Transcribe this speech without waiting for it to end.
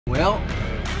Well,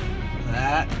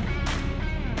 that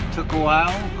took a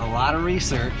while, a lot of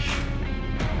research,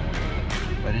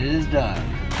 but it is done.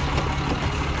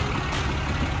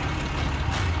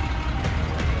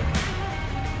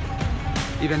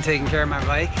 You been taking care of my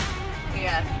bike?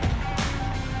 Yeah.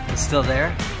 It's still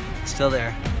there? Still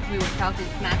there. We were talking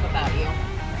smack about you.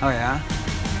 Oh yeah?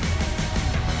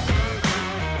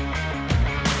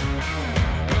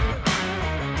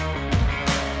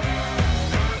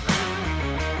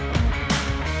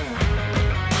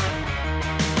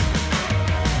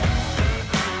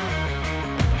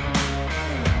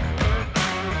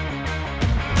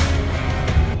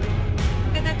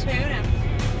 Look at that Toyota.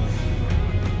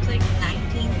 It's like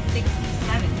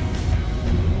 1967.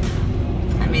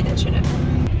 I made that shit up.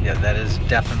 Yeah, that is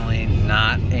definitely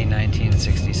not a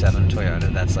 1967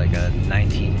 Toyota. That's like a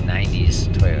 1990s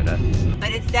Toyota.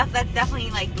 But it's that's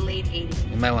definitely like late 80s.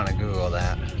 You might want to Google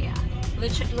that. Yeah.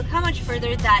 Look how much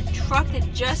further that truck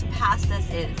that just passed us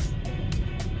is.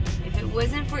 If it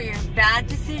wasn't for your bad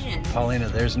decisions, Paulina,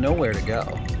 there's nowhere to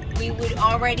go. we would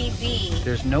already be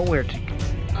There's nowhere to go.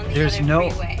 on the There's other no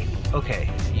freeway. Okay,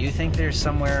 you think there's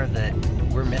somewhere that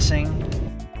we're missing?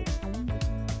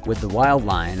 With the Wild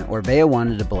line, Orbea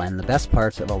wanted to blend the best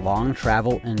parts of a long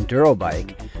travel enduro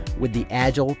bike with the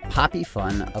agile, poppy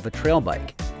fun of a trail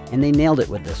bike, and they nailed it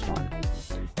with this one.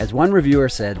 As one reviewer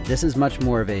said, this is much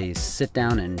more of a sit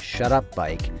down and shut up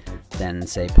bike than,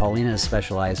 say, Paulina's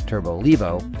Specialized Turbo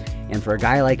Levo, and for a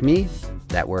guy like me,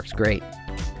 that works great.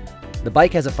 The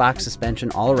bike has a Fox suspension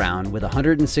all around with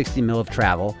 160 mil of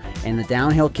travel and the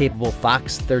downhill capable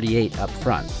Fox 38 up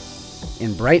front.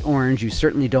 In bright orange, you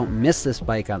certainly don't miss this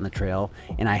bike on the trail,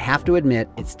 and I have to admit,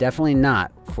 it's definitely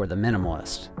not for the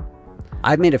minimalist.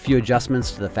 I've made a few adjustments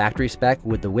to the factory spec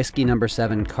with the Whiskey No.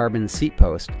 7 carbon seat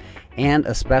post and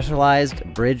a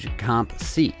Specialized Bridge Comp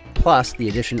seat, plus the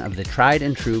addition of the tried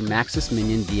and true Maxxis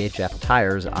Minion VHF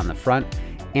tires on the front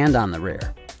and on the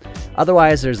rear.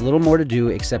 Otherwise, there's little more to do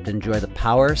except enjoy the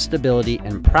power, stability,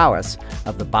 and prowess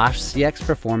of the Bosch CX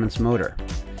Performance motor.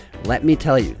 Let me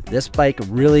tell you, this bike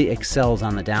really excels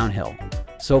on the downhill.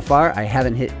 So far, I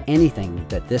haven't hit anything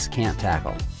that this can't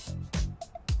tackle.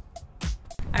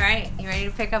 All right, you ready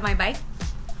to pick up my bike?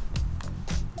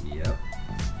 Yep.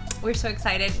 We're so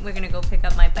excited. We're gonna go pick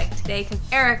up my bike today because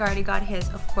Eric already got his,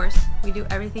 of course. We do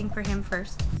everything for him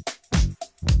first.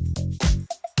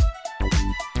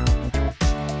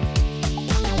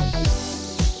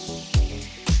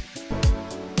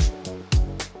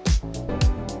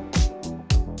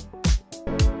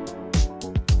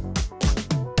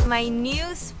 My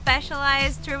new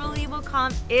Specialized Turbo Levo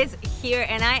Comp is here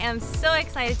and I am so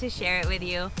excited to share it with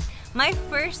you. My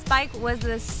first bike was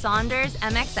the Saunders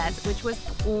MXS, which was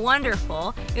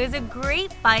wonderful. It was a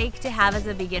great bike to have as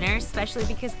a beginner, especially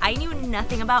because I knew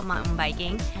nothing about mountain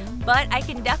biking, but I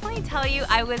can definitely tell you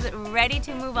I was ready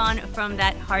to move on from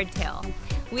that hardtail.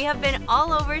 We have been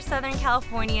all over Southern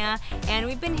California and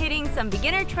we've been hitting some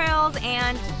beginner trails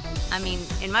and, I mean,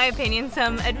 in my opinion,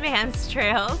 some advanced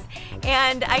trails.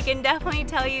 And I can definitely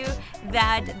tell you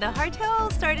that the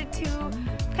hardtail started to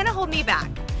kind of hold me back.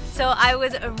 So I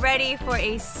was ready for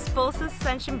a full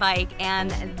suspension bike and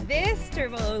this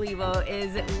Turbo Levo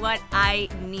is what I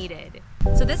needed.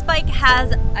 So this bike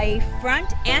has a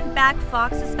front and back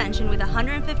Fox suspension with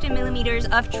 150 millimeters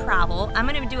of travel. I'm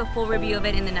going to do a full review of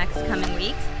it in the next coming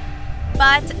weeks.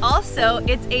 But also,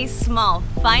 it's a small,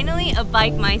 finally a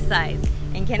bike my size.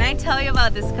 And can I tell you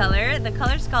about this color? The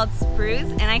color's called Spruce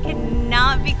and I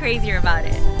cannot be crazier about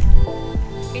it.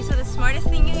 Okay, so the smartest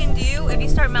thing you can do if you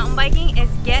start mountain biking is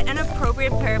get an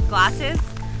appropriate pair of glasses.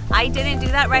 I didn't do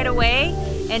that right away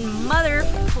and mother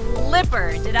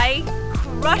flipper, did I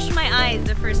crush my eyes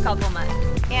the first couple months.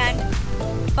 And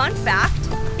fun fact,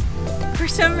 for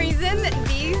some reason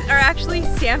these are actually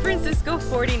San Francisco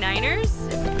 49ers.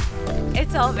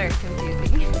 It's all very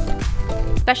confusing.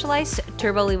 Specialized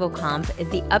Turbo Levo Comp is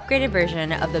the upgraded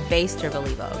version of the base Turbo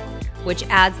Levo, which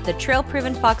adds the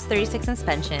trail-proven Fox 36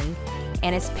 suspension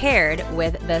and is paired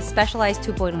with the Specialized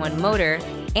 2.1 motor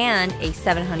and a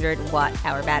 700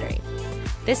 watt-hour battery.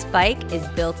 This bike is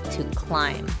built to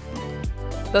climb.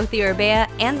 Both the Orbea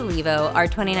and the Levo are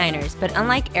 29ers, but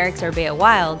unlike Eric's Orbea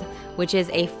Wild, which is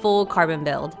a full carbon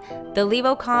build, the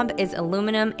Levo Comp is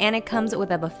aluminum and it comes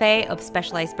with a buffet of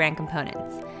Specialized brand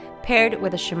components, paired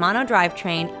with a Shimano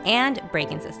drivetrain and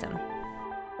braking system.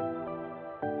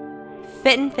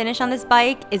 Fit and finish on this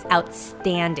bike is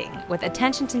outstanding, with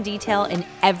attention to detail in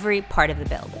every part of the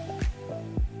build.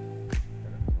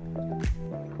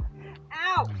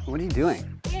 Ow! What are you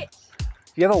doing? Itch.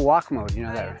 You have a walk mode, you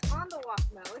know that, right? On the walk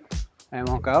mode. And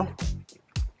it won't go?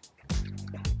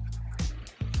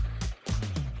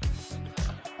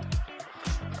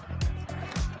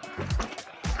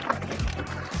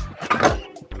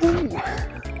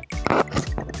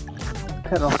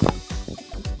 pedal.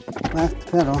 Last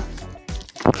pedal.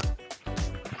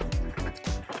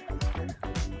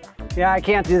 Yeah, I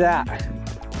can't do that.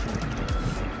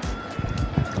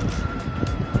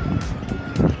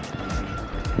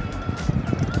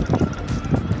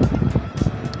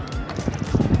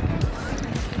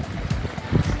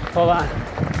 Hold on.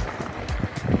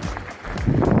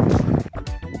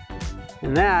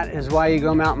 And that is why you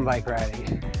go mountain bike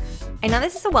riding. I know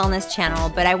this is a wellness channel,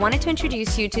 but I wanted to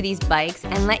introduce you to these bikes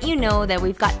and let you know that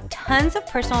we've got tons of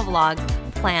personal vlogs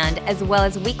planned, as well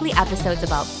as weekly episodes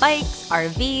about bikes,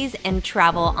 RVs, and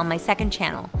travel on my second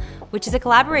channel, which is a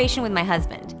collaboration with my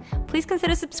husband. Please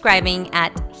consider subscribing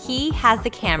at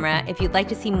HeHasTheCamera if you'd like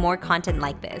to see more content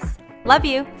like this. Love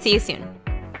you. See you soon.